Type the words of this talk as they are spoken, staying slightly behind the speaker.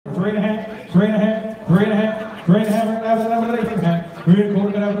3 and a half, 3 and a half, 3 and a half, 3 and a half, 3 and a half, 3 and a half, 3 and a half, 3 and a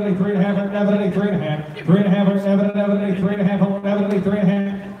quarter, 3 and a half, 3 and a half, 3 and a half, 3 and a half, 3 and a half, 3 and a half, 3 and a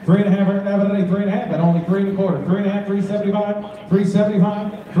half, 3 and a half, 3 and a half, and only 3 and a quarter, 3 and a half, 375,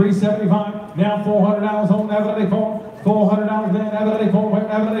 375, 375. Now $400 on average $4, $400 then average $4,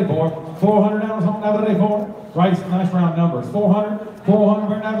 average $4, $400 on average $4. Right, nice round numbers. 400,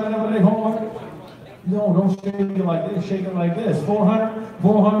 400 average $4. No, don't shake it like this. Shake it like this. 400,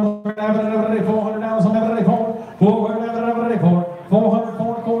 400 average $400 on average $4, 400 average $4, 400,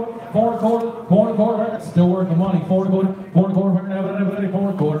 4 and a quarter, 4 and a quarter, 4 and a quarter. Still working money. 4 and a quarter, 4 and a quarter, 4 and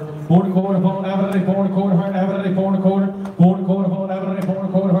a quarter, 4 and a quarter, 4 and a quarter, 4 and a quarter, 4 and a quarter, 4 and a quarter, 4 and a quarter, 4 and a quarter, 4 and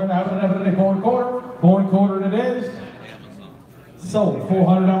a quarter, 4 and a quarter, 4 and a quarter, 4 and a quarter. It is sold.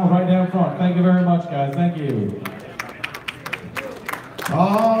 $400 right down front. Thank you very much, guys. Thank you.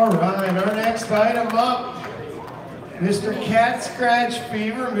 All right, our next item up, Mr. Cat Scratch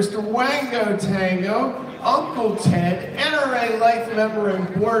Fever, Mr. Wango Tango, Uncle Ted, NRA Life Member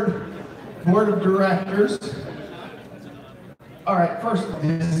and Board of Directors. All right, first,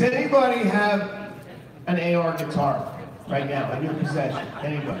 does anybody have an AR guitar right now in your possession?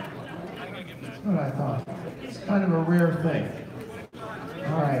 Anybody? That's what I thought. It's kind of a rare thing.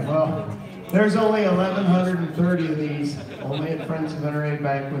 All right, well, there's only 1,130 of these, only at Friends of NRA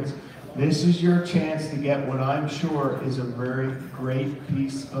Banquets. This is your chance to get what I'm sure is a very great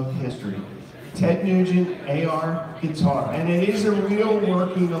piece of history. Ted Nugent AR guitar, and it is a real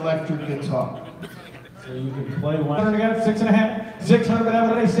working electric guitar. So you can play one. 6 and a half, 600,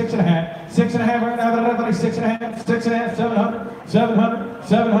 average 6 and a half, 6 and a half, average 6 and a half, 6 and a half, 700, 700,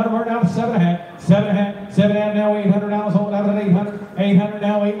 700, we're down to 7 and a half, 7 and a half, 7 and a half, now $800 on average 800, 800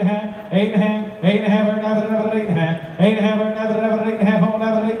 now 8 and a half, 8 and a half, 8 and a half, average 8 and a half, 8 and a half, average 8 and a half on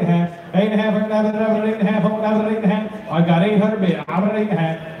average 8 and a half, 8 and a half, average 8 and a half on average 8 and a half. I got 800 bid, average 8 and a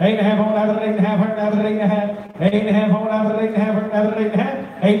half, 8 and a half on average 8 and a half, average 8 and a half, 8 and a half on average 8 and a half, average 8 and a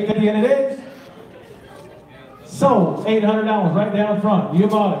half, 850, and it is sold. $800 right down front. You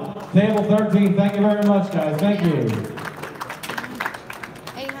bought it. Table 13. Thank you very much, guys. Thank you.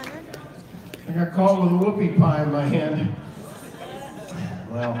 800. I got caught with a whoopie pie in my hand.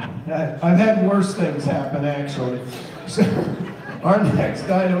 Well, I've had worse things happen, actually. So, our next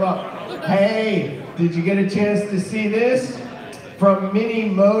item up. Hey, did you get a chance to see this? From Mini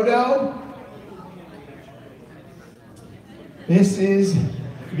Moto. This is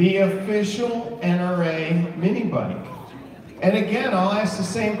the official NRA mini bike. And again, I'll ask the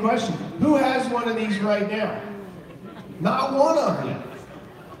same question. Who has one of these right now? Not one of you.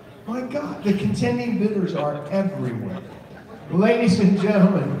 My God, the contending bidders are everywhere. Ladies and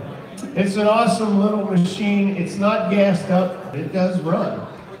gentlemen, it's an awesome little machine. It's not gassed up, but it does run.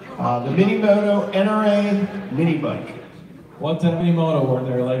 The Mini Moto NRA mini bike. What's that Mini Moto worth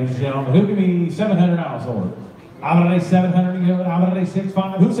there, ladies and gentlemen? Who give me $700 for it? I would say 700, I would say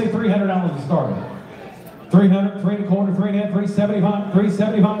 6.5. Who say $300 to start with? 300, 3 and a quarter, 3 and a half, 375,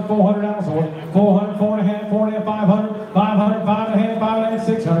 375, $400 for it. 400, 4 and a half, 4 and a half, 500, 500, 5 and a half, 5 and a half,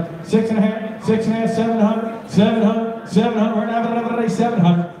 600, 6 and a half, 6 and a half, 700, 700, 700, we're average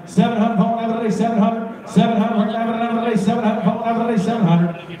 700, 700, phone average 700, 700, we're average 700, phone average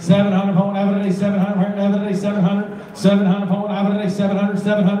 700, 700, phone average 700, we're average 700, 700, phone average 700,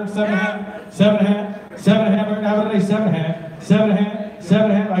 700, 700, 700. 7 and a half, average 7 and a half, 7 and a half, 7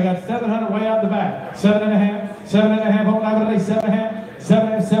 and a half. I got 700 way out the back. 7 and a half, 7 and a half on average 7 and a half,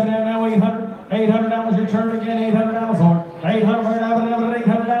 7 and 7 and a half, now 800. $800 your turn again, $800 on. 800 for average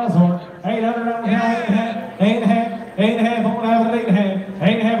 $800 on. $800 now 8 and a half, 8 and a half, 8 and a half on average 8 and a half, 8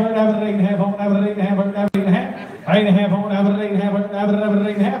 and a half for average 8 and a half on average 8 and a half, 8 and a half, 8 and a half on average 8 and a half, average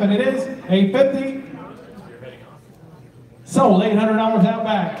 8 and a half, and it is $850. Sold. $800 out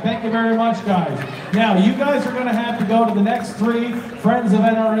back. Thank you very much, guys. Now, you guys are going to have to go to the next 3 Friends of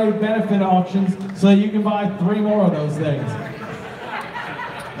NRA benefit auctions so you can buy 3 more of those things.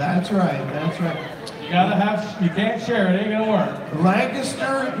 That's right, that's right. You can't share it, ain't going to work.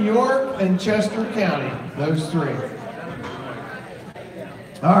 Lancaster, York, and Chester County, those 3.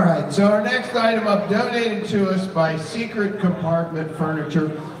 All right, so our next item up, donated to us by Secret Compartment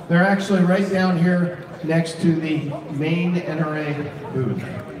Furniture. They're actually right down here next to the main NRA booth.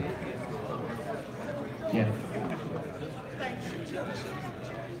 Yeah.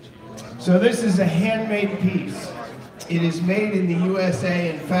 So this is a handmade piece. It is made in the USA.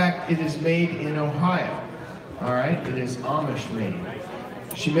 In fact, it is made in Ohio. All right, it is Amish made.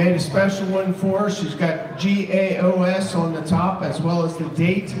 She made a special one for us. She's got GAOS on the top, as well as the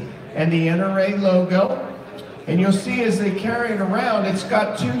date and the NRA logo. And you'll see as they carry it around, it's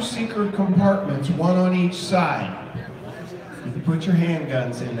got 2 secret compartments, one on each side. You can put your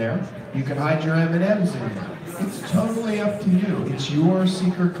handguns in there. You can hide your M&Ms in there. It's totally up to you. It's your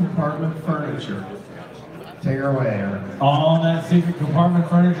secret compartment furniture. Take her away, Aaron. On that secret compartment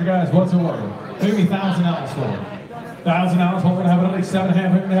furniture, guys, what's it worth? Maybe $1,000 for it. $1,000 for it. Have it at least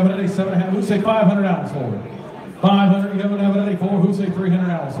 7.5. Have it at least 7.5. Who'd say $500 for it? 500. You have it at least 4. Who'd say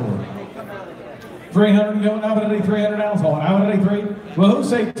 $300 for it? 300. You have it at least $300 for it. Have it at least 3. Well, who'd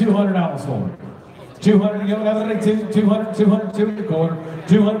say $200 for it? 200. You have it at least 200. 200. 2 and a quarter.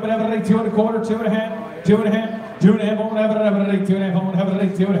 200. But have it at least 2 and a quarter. 2.5. 2.5. 2.5, won't have it at 2.5, won't have it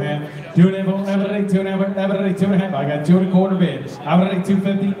at 2.5. 2.5, won't have it at 2.5, have it at 2.5. I got 2 and a quarter bids. Have it at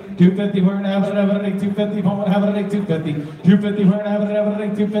 250. 250, we're gonna have it at 250. Won't have it at 250. 250, we're gonna have it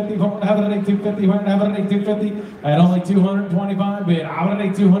at 250. Won't have it at 250. We're gonna have it at 250. At only 225 bid. I would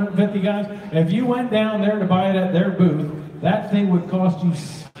at 250, guys. If you went down there to buy it at their booth, that thing would cost you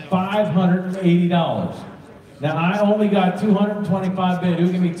 $580. Now I only got 225 bid.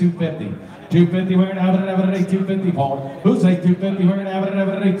 Who give me 250? 250, we're gonna have it at 250, Paul. Who say 250, we're gonna have it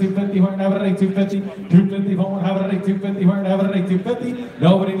at 250, we're gonna have it at 250, 250, Paul, have it at 250, we're gonna have it at 250.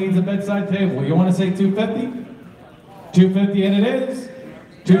 Nobody needs a bedside table. You wanna say 250? 250, and it is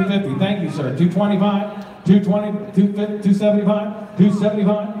 250. Thank you, sir. 225, 220, 275,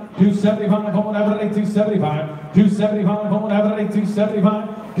 275, 275, Paul, have it at 275, 275, Paul, have it at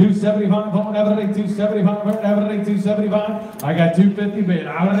 275. 275, won't have it at 275, won't have it at 275. I got 250 bid.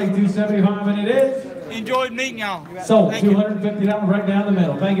 I would at 275, and it is. Enjoyed meeting y'all. Sold. $250 right down the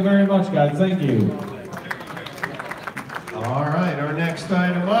middle. Thank you very much, guys. Thank you. All right, our next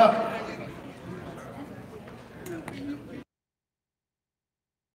item up